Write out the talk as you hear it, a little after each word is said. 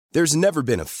There's never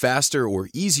been a faster or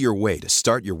easier way to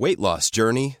start your weight loss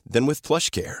journey than with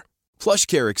PlushCare.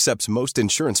 PlushCare accepts most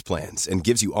insurance plans and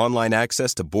gives you online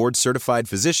access to board-certified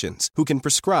physicians who can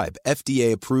prescribe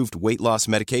FDA-approved weight loss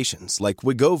medications like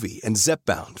Wegovy and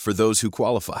Zepbound for those who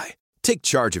qualify. Take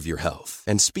charge of your health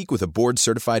and speak with a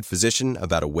board-certified physician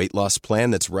about a weight loss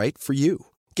plan that's right for you.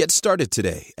 Get started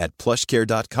today at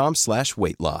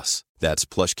plushcare.com/weight-loss. That's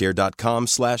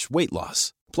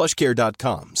plushcare.com/weight-loss.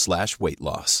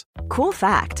 plushcare.com/weight-loss. Cool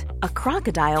fact, a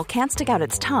crocodile can't stick out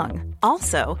its tongue.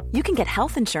 Also, you can get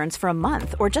health insurance for a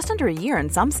month or just under a year in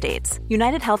some states.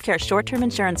 United Healthcare short-term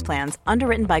insurance plans,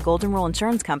 underwritten by Golden Rule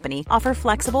Insurance Company, offer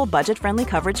flexible, budget-friendly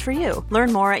coverage for you.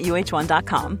 Learn more at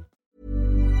uh1.com.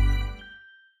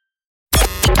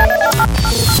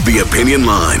 The Opinion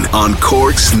Line on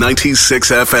Cork's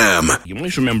 96 FM. You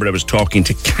might remember I was talking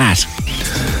to Kat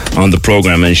on the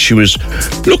programme, and she was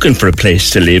looking for a place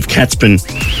to live. Kat's been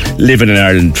living in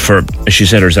Ireland for, as she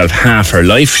said herself, half her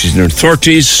life. She's in her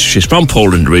 30s. She's from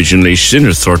Poland originally. She's in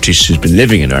her 30s. She's been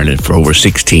living in Ireland for over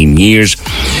 16 years.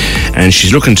 And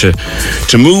she's looking to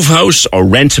move house or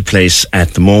rent a place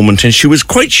at the moment. And she was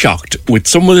quite shocked with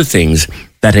some of the things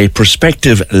that a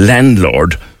prospective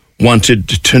landlord wanted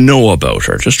to know about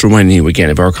her. Just reminding you again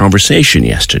of our conversation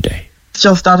yesterday.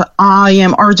 Just that I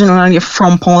am originally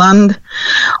from Poland.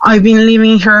 I've been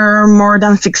living here more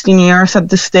than 16 years at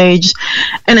this stage.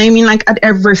 And I mean, like, at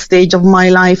every stage of my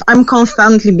life, I'm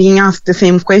constantly being asked the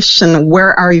same question: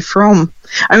 where are you from?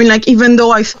 I mean, like, even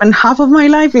though I spent half of my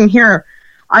life in here,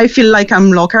 I feel like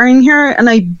I'm local in here. And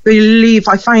I believe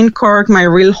I find Cork my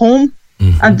real home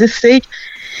at this stage.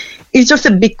 It's just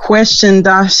a big question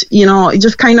that, you know, it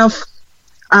just kind of,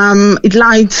 it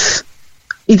lights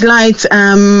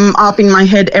up in my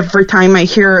head every time I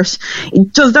hear it.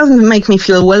 It just doesn't make me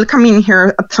feel welcome in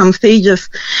here at some stages.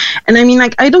 And I mean,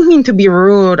 like, I don't mean to be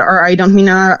rude, or I don't mean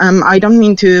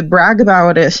to brag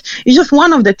about it. It's just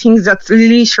one of the things that's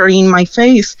literally in my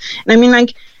face. And I mean,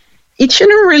 like, it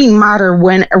shouldn't really matter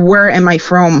where am I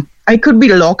from. I could be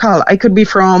local. I could be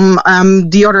from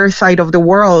the other side of the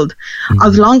world.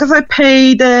 As long as I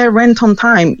pay the rent on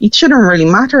time, it shouldn't really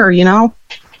matter, you know?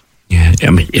 Yeah,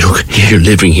 I mean, you're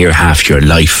living here half your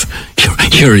life.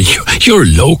 You're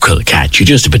local, Kat. You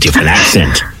just have a different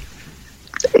accent.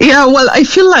 Yeah, well, I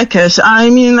feel like it. I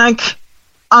mean, like,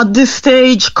 at this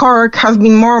stage, Cork has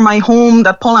been more my home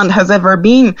than Poland has ever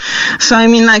been. So, I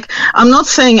mean, like, I'm not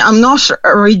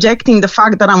rejecting the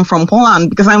fact that I'm from Poland,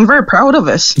 because I'm very proud of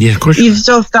it. Yeah, of course. It's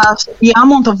just that the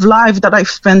amount of life that I've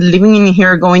spent living in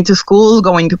here, going to school,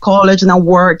 going to college, now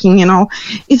working, you know,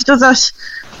 it's just that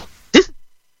this is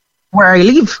where I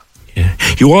live. Yeah.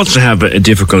 You also have a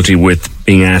difficulty with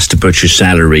being asked about your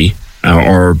salary.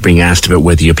 Or being asked about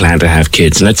whether you plan to have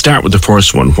kids. Let's start with the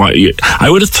first one.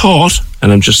 I would have thought,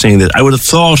 and I'm just saying that, I would have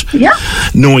thought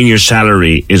knowing your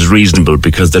salary is reasonable,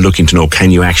 because they're looking to know,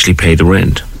 can you actually pay the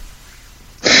rent?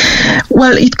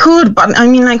 Well, it could, but I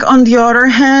mean, like, on the other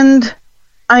hand,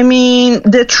 I mean,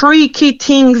 the three key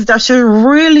things that should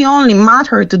really only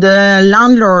matter to the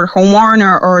landlord,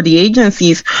 homeowner, or the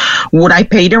agencies: would I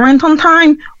pay the rent on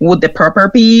time? Would the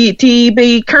property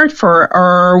be cared for?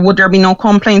 Or would there be no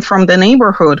complaints from the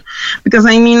neighborhood? Because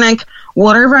I mean, like,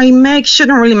 whatever I make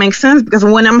shouldn't really make sense, because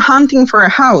when I'm hunting for a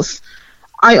house,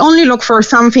 I only look for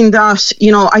something that, you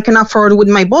know, I can afford with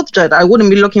my budget. I wouldn't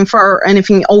be looking for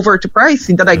anything over too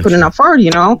pricey that I couldn't afford,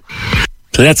 you know?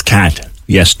 So that's Kat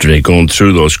yesterday going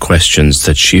through those questions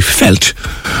that she felt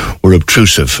were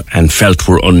obtrusive and felt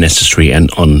were unnecessary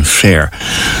and unfair.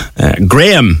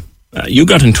 Graham, you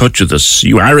got in touch with us.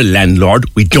 You are a landlord.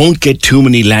 We don't get too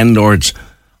many landlords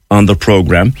on the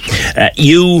programme.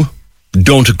 You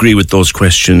don't agree with those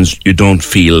questions. You don't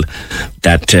feel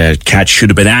that Kat should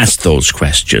have been asked those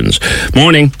questions.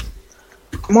 Morning.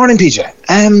 Morning, PJ.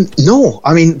 No,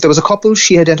 I mean, there was a couple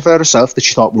she identified herself that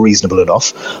she thought were reasonable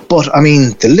enough. But, I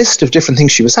mean, the list of different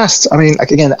things she was asked, I mean,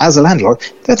 like, again, as a landlord,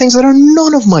 there are things that are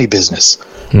none of my business.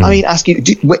 I mean, ask you,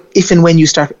 if and when you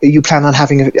plan on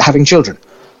having children.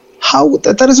 How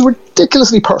that is a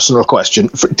ridiculously personal question.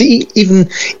 Even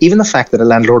the fact that a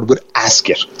landlord would ask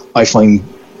it, I find,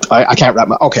 I can't wrap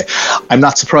my... Okay, I'm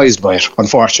not surprised by it,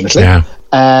 unfortunately. Yeah.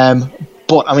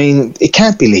 But, I mean, it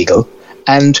can't be legal.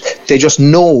 And they just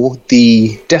know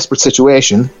the desperate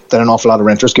situation that an awful lot of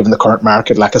renters, given the current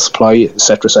market, lack of supply,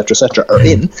 etc., are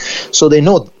in. So they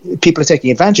know people are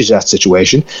taking advantage of that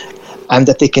situation, and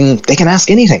that they can ask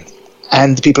anything.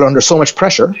 And people are under so much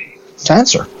pressure to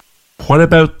answer. What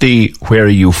about the "where are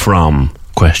you from"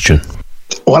 question?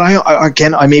 Well,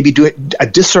 I may be doing a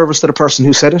disservice to the person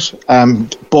who said it,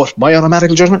 but my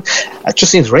automatic judgment, it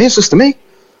just seems racist to me.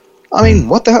 I mean,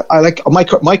 what the hell? I like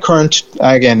my current,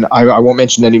 again, I won't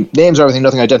mention any names or everything,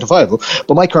 nothing identifiable,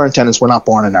 but my current tenants were not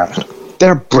born in Ireland.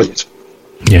 They're brilliant.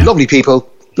 Yeah. Lovely people,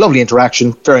 lovely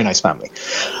interaction, very nice family.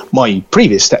 My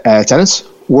previous tenants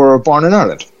were born in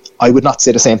Ireland. I would not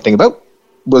say the same thing about.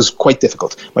 Was quite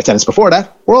difficult. My tenants before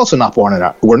that were also not born in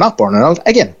Ireland.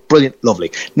 Again, brilliant,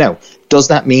 lovely. Now, does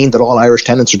that mean that all Irish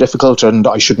tenants are difficult and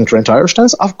I shouldn't rent Irish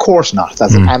tenants? Of course not.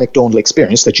 That's an anecdotal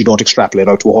experience that you don't extrapolate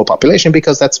out to a whole population,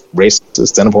 because that's racist,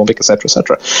 xenophobic, etc.,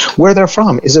 etc. Where they're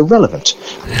from is irrelevant.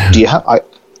 Yeah.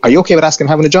 Are you okay with asking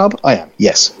having a job? I am,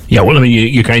 yes. Yeah, well, I mean,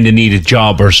 you kind of need a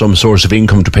job or some source of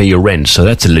income to pay your rent, so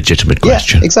that's a legitimate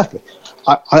question. Yeah, exactly.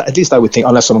 At least I would think,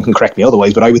 unless someone can correct me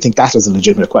otherwise, but I would think that is a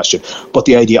legitimate question. But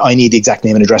the idea, I need the exact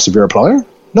name and address of your employer?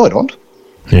 No, I don't.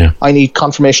 Yeah. I need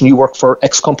confirmation you work for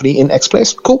X company in X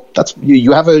place? Cool. That's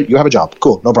you have a job.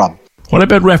 Cool, no problem. What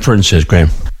about references, Graham?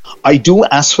 I do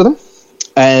ask for them.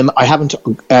 I haven't,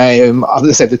 as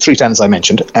I said, the 3 tenants I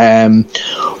mentioned.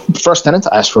 First tenant,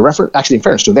 I asked for a reference. Actually, in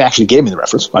fairness to them, they actually gave me the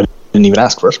reference. I didn't even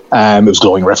ask for it. It was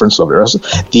glowing reference.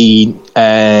 The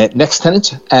next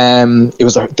tenant,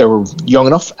 they were young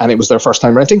enough, and it was their first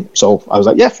time renting. So I was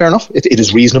like, yeah, fair enough. It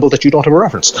is reasonable that you don't have a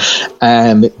reference.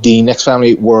 The next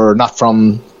family were not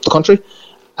from the country,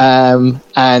 and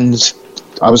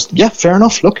I was, yeah, fair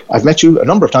enough. Look, I've met you a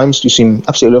number of times. You seem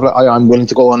absolutely lovely. I'm willing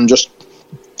to go on just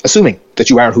assuming that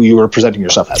you are who you are presenting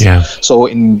yourself as. Yeah. So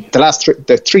in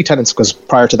the 3 tenants, because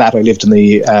prior to that I lived in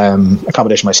the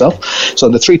accommodation myself, so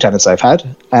in the 3 tenants I've had,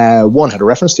 one had a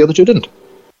reference, the other 2 didn't.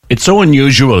 It's so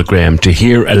unusual, Graham, to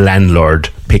hear a landlord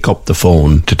pick up the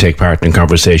phone to take part in a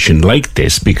conversation like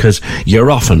this, because you're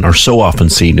so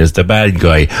often seen as the bad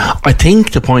guy. I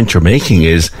think the point you're making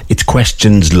is it's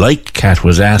questions like Kat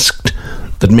was asked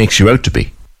that makes you out to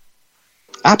be.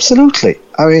 Absolutely.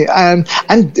 I mean,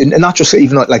 and not just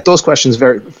even like those questions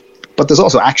but there's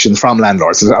also actions from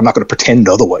landlords. I'm not going to pretend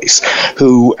otherwise.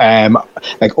 Who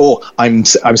like, oh, I'm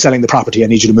selling the property. I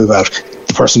need you to move out.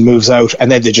 The person moves out,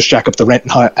 and then they just jack up the rent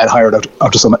and hire it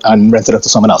out to someone and rent it out to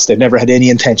someone else. They've never had any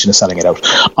intention of selling it out.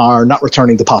 Are not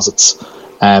returning deposits.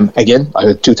 Again, I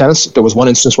had 2 tenants. There was one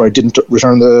instance where I didn't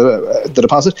return the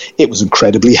deposit. It was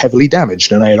incredibly heavily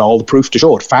damaged, and I had all the proof to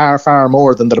show it, far, far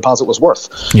more than the deposit was worth.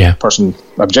 Yeah. Person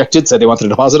objected, said they wanted a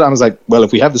deposit. I was like, well,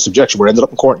 if we have this objection, we're ended up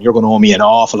in court and you're going to owe me an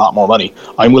awful lot more money.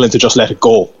 I'm willing to just let it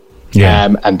go.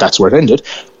 Yeah. And that's where it ended.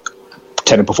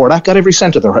 Tenant before that got every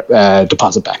cent of their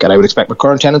deposit back, and I would expect my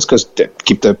current tenants, because they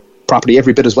keep the property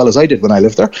every bit as well as I did when I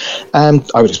lived there. I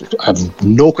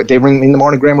have they ring me in the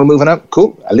morning, Graham, we're moving out.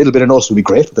 Cool. A little bit of notice would be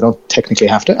great, but they don't technically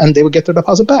have to, and they would get their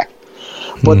deposit back.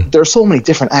 But there are so many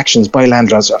different actions by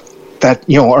landlords that,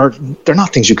 they're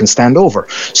not things you can stand over.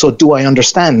 So do I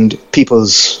understand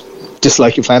people's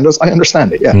dislike of landlords? I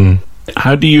understand it, yeah.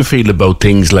 How do you feel about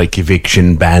things like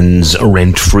eviction bans,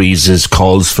 rent freezes,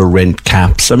 calls for rent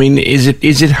caps? I mean, is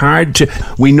it hard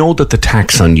to... We know that the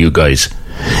tax on you guys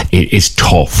is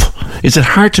tough. Is it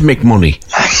hard to make money?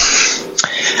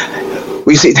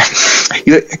 Well, you see,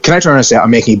 can I turn around and say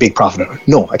I'm making a big profit out of it?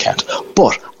 No, I can't.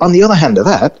 But on the other hand of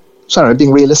that, I'm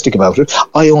being realistic about it,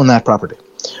 I own that property.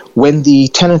 When the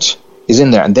tenant is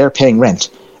in there and they're paying rent,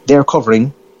 they're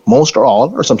covering most or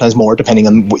all, or sometimes more, depending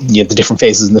on the different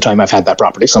phases in the time I've had that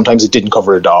property. Sometimes it didn't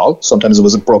cover it all. Sometimes it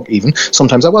was broke even.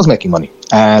 Sometimes I was making money.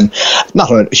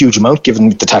 Not a huge amount, given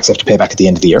the tax I have to pay back at the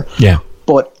end of the year. Yeah.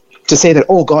 But to say that,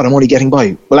 oh God, I'm only getting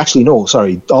by. Well, actually, no,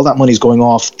 sorry. All that money's going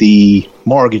off the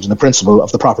mortgage and the principal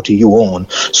of the property you own.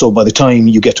 So by the time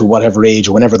you get to whatever age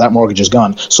or whenever that mortgage is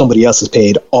gone, somebody else has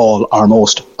paid all or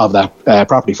most of that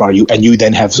property for you, and you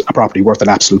then have a property worth an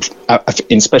absolute,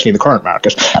 especially in the current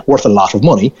market, worth a lot of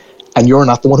money, and you're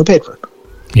not the one who paid for it.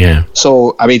 Yeah.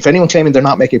 So, I mean, for anyone claiming they're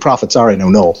not making profit, sorry,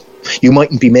 no. You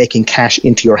mightn't be making cash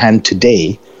into your hand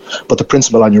today, but the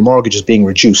principal on your mortgage is being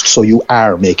reduced, so you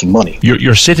are making money.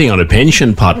 You're sitting on a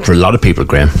pension pot for a lot of people,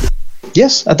 Graham.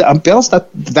 Yes, I'll be honest.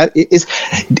 That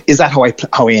is that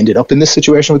how I ended up in this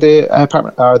situation with the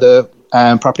apartment or the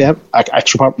property?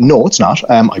 Extra property? No, it's not.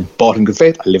 I bought in good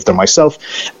faith. I lived there myself.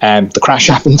 The crash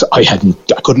happened. I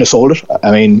couldn't have sold it.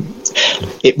 I mean,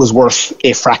 it was worth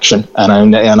a fraction,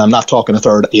 and I'm not talking a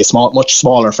third, much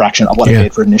smaller fraction of what I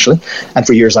paid for it initially. And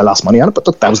for years I lost money on it. But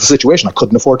look, that was the situation. I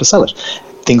couldn't afford to sell it.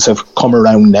 Things have come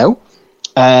around now,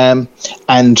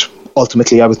 and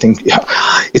ultimately I would think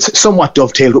it's somewhat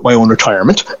dovetailed with my own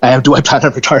retirement. Do I plan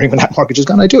on retiring when that mortgage is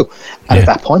gone? I do. And at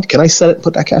that point, can I sell it and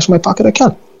put that cash in my pocket? I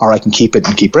can. Or I can keep it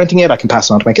and keep renting it. I can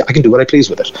pass it on to my kid. I can do what I please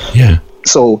with it. Yeah.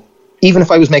 So even if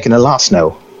I was making a loss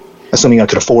now, assuming I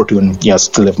could afford to and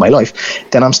still live my life,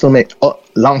 then I'm still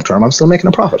long term, I'm still making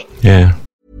a profit. Yeah.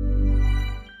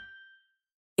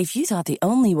 If you thought the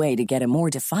only way to get a more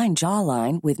defined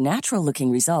jawline with natural-looking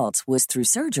results was through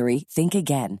surgery, think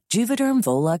again. Juvederm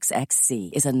Volux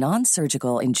XC is a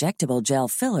non-surgical injectable gel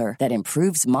filler that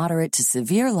improves moderate to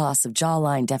severe loss of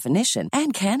jawline definition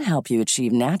and can help you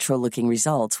achieve natural-looking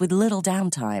results with little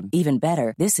downtime. Even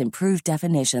better, this improved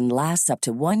definition lasts up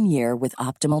to 1 year with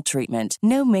optimal treatment.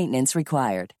 No maintenance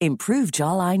required. Improve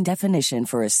jawline definition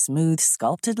for a smooth,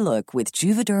 sculpted look with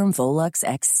Juvederm Volux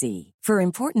XC. For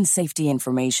important safety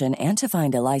information and to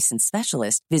find a licensed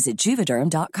specialist, visit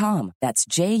Juvederm.com. That's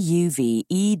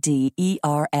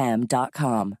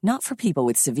JUVEDERM.com. Not for people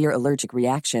with severe allergic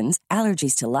reactions,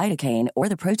 allergies to lidocaine, or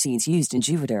the proteins used in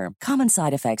Juvederm. Common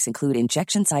side effects include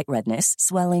injection site redness,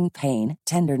 swelling, pain,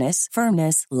 tenderness,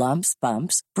 firmness, lumps,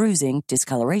 bumps, bruising,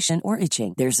 discoloration, or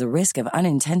itching. There's a risk of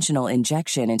unintentional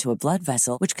injection into a blood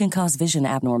vessel, which can cause vision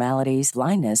abnormalities,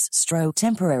 blindness, stroke,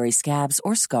 temporary scabs,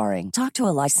 or scarring. Talk to a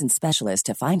licensed specialist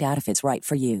to find out if it's right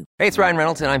for you. Hey, it's Ryan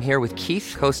Reynolds, and I'm here with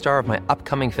Keith, co-star of my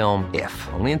upcoming film, If,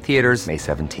 only in theaters May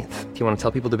 17th. Do you want to tell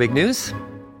people the big news?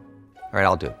 All right,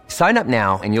 I'll do it. Sign up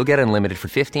now and you'll get unlimited for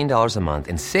 $15 a month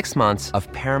and 6 months of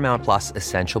Paramount Plus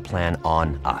Essential Plan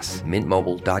on us.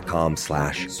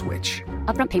 MintMobile.com/switch.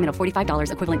 Upfront payment of $45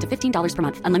 equivalent to $15 per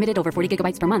month. Unlimited over 40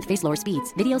 gigabytes per month. Face lower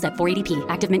speeds. Videos at 480p.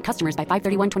 Active Mint customers by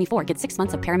 531.24 get 6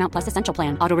 months of Paramount Plus Essential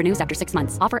Plan. Auto renews after 6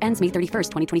 months. Offer ends May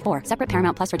 31st, 2024. Separate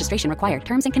Paramount Plus registration required.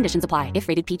 Terms and conditions apply if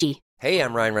rated PG. Hey,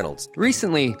 I'm Ryan Reynolds.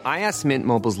 Recently, I asked Mint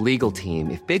Mobile's legal team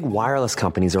if big wireless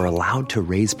companies are allowed to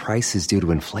raise prices due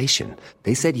to inflation.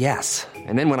 They said yes.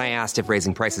 And then when I asked if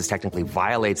raising prices technically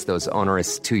violates those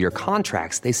onerous 2-year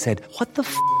contracts, they said, "What the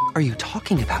f*** are you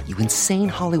talking about, you insane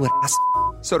Hollywood ass?"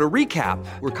 So to recap,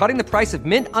 we're cutting the price of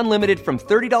Mint Unlimited from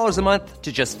 $30 a month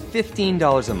to just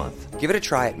 $15 a month. Give it a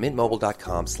try at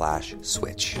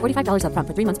mintmobile.com/switch. $45 upfront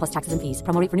for 3 months plus taxes and fees.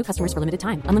 Promo rate for new customers for limited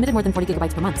time. Unlimited more than 40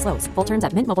 gigabytes per month. Slows full terms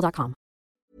at mintmobile.com.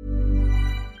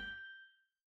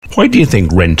 Why do you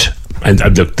think rent, and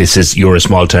look, you're a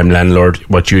small-time landlord,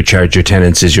 what you charge your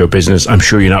tenants is your business. I'm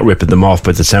sure you're not ripping them off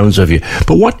by the sounds of you.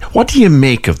 But what do you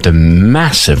make of the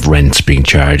massive rents being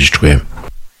charged, Graham?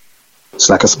 It's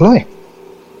lack of supply.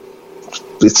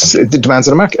 It's the demands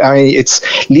of the market. I mean, it's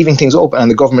leaving things open and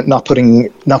the government not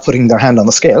putting their hand on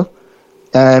the scale.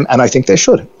 And I think they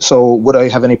should. So would I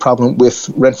have any problem with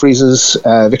rent freezes,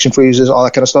 eviction freezes, all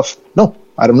that kind of stuff? No,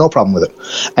 I'd have no problem with it.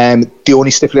 The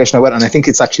only stipulation I would, and I think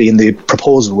it's actually in the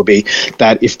proposal, would be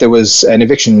that if there was an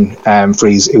eviction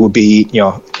freeze, it would be,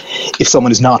 if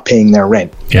someone is not paying their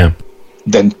rent. Yeah.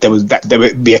 Then there would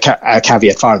be a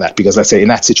caveat for that, because let's say in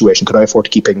that situation, could I afford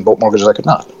to keep paying both mortgages? I could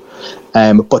not.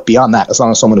 But beyond that, as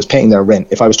long as someone is paying their rent,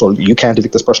 if I was told you can't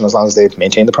evict this person as long as they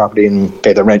maintain the property and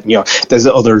pay their rent, there's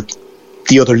the other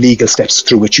legal steps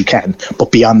through which you can.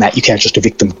 But beyond that, you can't just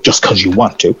evict them just because you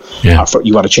want to. Yeah. Or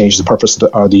you want to change the purpose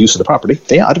or the use of the property.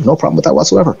 Yeah, I'd have no problem with that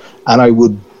whatsoever. And I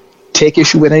would take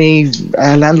issue with any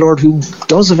landlord who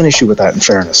does have an issue with that, in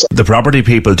fairness. The property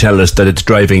people tell us that it's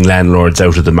driving landlords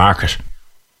out of the market.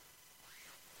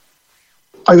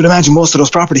 I would imagine most of those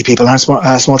property people aren't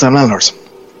small-time landlords.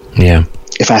 Yeah.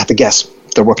 If I had to guess,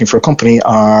 they're working for a company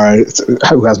or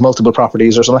who has multiple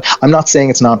properties or something. I'm not saying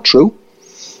it's not true,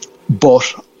 but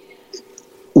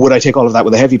would I take all of that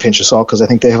with a heavy pinch of salt because I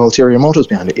think they have ulterior motives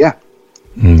behind it? Yeah.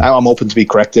 I'm open to be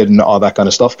corrected and all that kind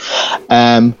of stuff.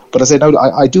 But I say, no,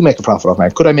 I do make a profit off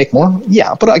mine. Could I make more?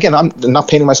 Yeah. But again, I'm not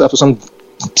painting myself as some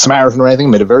Samaritan or anything. I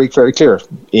made it very, very clear.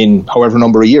 In however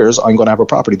number of years, I'm going to have a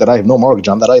property that I have no mortgage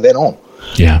on that I then own.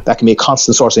 Yeah. That can be a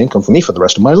constant source of income for me for the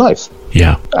rest of my life.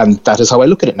 Yeah. And that is how I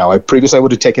look at it now. Previously, I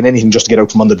would have taken anything just to get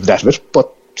out from under the debt of it,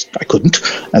 but I couldn't.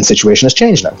 And the situation has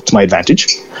changed now. It's my advantage.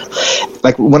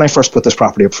 Like when I first put this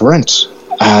property up for rent,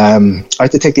 I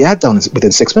had to take the ad down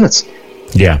within 6 minutes.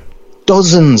 Yeah.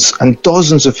 Dozens and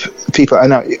dozens of people.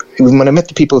 And when I met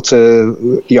the people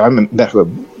I met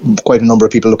quite a number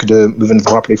of people looking to move into the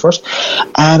property first.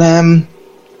 And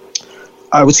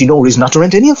I would see no reason not to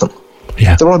rent any of them.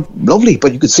 Yeah. They're all lovely,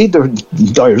 but you could see they're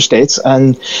dire states.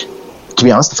 And to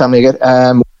be honest, the family I get,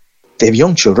 they have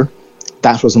young children.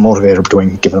 That was the motivator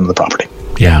between giving them the property.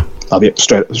 Yeah. I'll be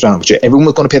straight up with you. Everyone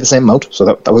was going to pay the same amount, so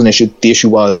that was an issue. The issue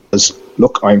was,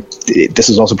 look, this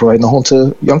is also providing a home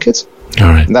to young kids. All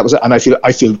right. And that was it. And I feel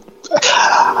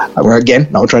again,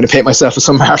 not trying to paint myself as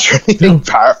some martyr or anything,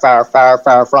 far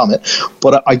from it.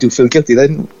 But I do feel guilty. They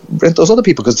didn't rent those other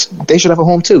people because they should have a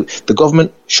home too. The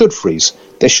government should freeze.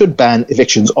 They should ban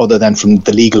evictions other than from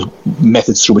the legal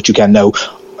methods through which you can now.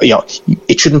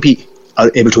 It shouldn't be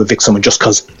able to evict someone just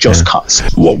cause.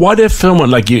 What if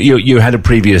someone, like you had a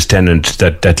previous tenant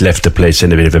that left the place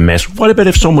in a bit of a mess? What about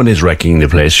if someone is wrecking the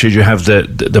place? Should you have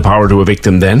the power to evict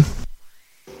them then?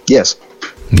 Yes.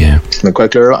 Yeah. I'm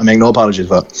quite clear. I make no apologies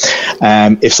for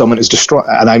that. If someone is destroyed,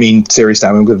 and I mean serious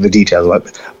damage, I'm giving the details of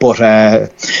it, but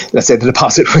let's say the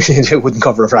deposit wouldn't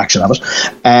cover a fraction of it,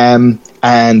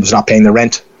 and was not paying the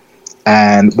rent,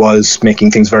 and was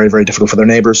making things very, very difficult for their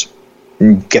neighbours.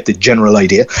 Get the general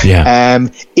idea. Yeah.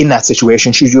 In that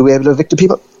situation, should you be able to evict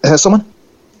someone?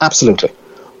 Absolutely.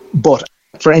 But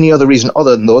for any other reason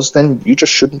other than those, then you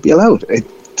just shouldn't be allowed.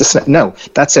 No,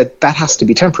 that said, that has to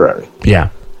be temporary. Yeah.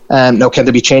 Now, can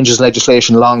there be changes in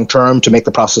legislation long term to make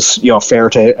the process, fair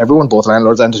to everyone, both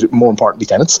landlords and, more importantly,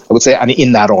 tenants? I would say, and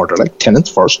in that order, like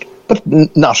tenants first, but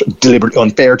not deliberately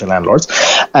unfair to landlords.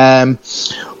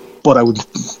 But I would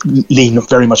lean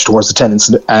very much towards the tenants,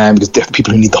 because they're the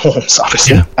people who need the homes,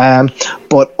 obviously. Yeah.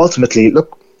 But ultimately,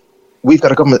 look, we've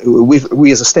got a government.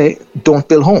 We as a state don't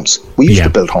build homes. We used to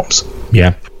build homes.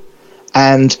 Yeah.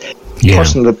 And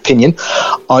personal opinion,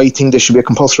 I think there should be a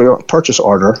compulsory purchase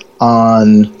order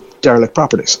on derelict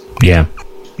properties. Yeah.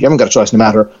 You haven't got a choice, no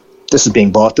matter. This is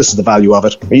being bought, this is the value of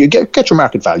it. You get your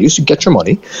market values, you get your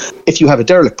money. If you have a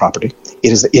derelict property,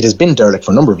 it has been derelict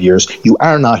for a number of years, you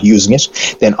are not using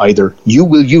it, then either you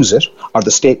will use it or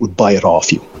the state would buy it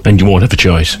off you. And you won't have a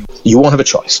choice. You won't have a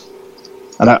choice.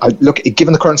 And I look,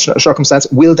 given the current circumstance,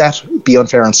 will that be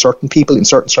unfair on certain people in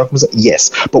certain circumstances? Yes.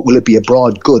 But will it be a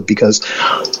broad good? Because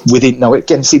now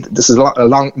again, see, this is a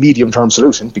long, medium-term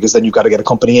solution, because then you've got to get a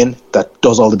company in that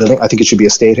does all the building. I think it should be a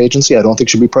state agency. I don't think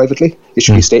it should be privately. It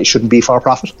should be state. It shouldn't be for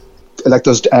profit. Like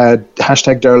those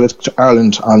hashtag Derelict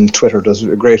Ireland on Twitter does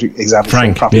a great example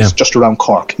of properties just around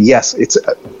Cork. Yes,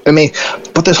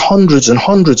 but there's hundreds and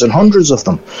hundreds and hundreds of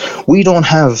them. We don't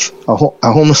have a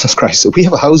homelessness crisis. We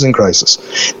have a housing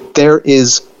crisis. There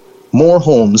is more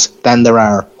homes than there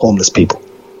are homeless people.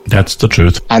 That's the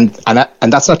truth. And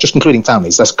that's not just including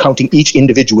families. That's counting each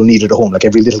individual needed a home. Like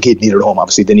every little kid needed a home.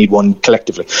 Obviously, they need one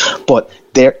collectively. But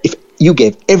if you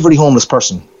gave every homeless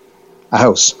person a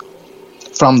house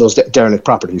from those derelict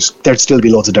properties, there'd still be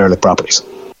loads of derelict properties.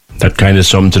 That kind of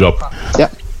sums it up. Yeah.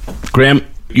 Graham,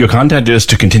 your contact is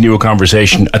to continue a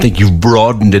conversation. I think you've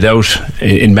broadened it out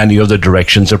in many other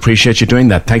directions. I appreciate you doing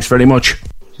that. Thanks very much.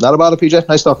 Not about it, PJ.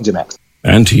 Nice talking to you, Max.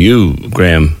 And to you,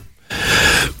 Graham.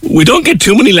 We don't get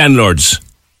too many landlords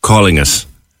calling us.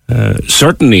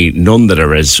 Certainly none that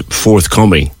are as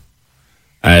forthcoming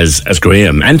as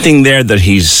Graham. Anything there that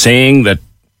he's saying that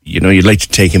you'd like to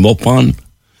take him up on?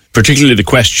 Particularly the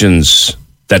questions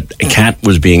that Kat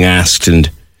was being asked,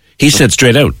 and he said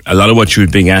straight out, a lot of what she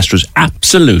was being asked was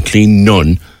absolutely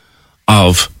none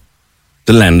of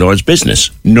the landlord's business.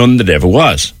 None that ever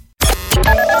was.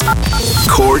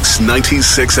 Cork's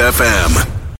 96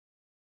 FM.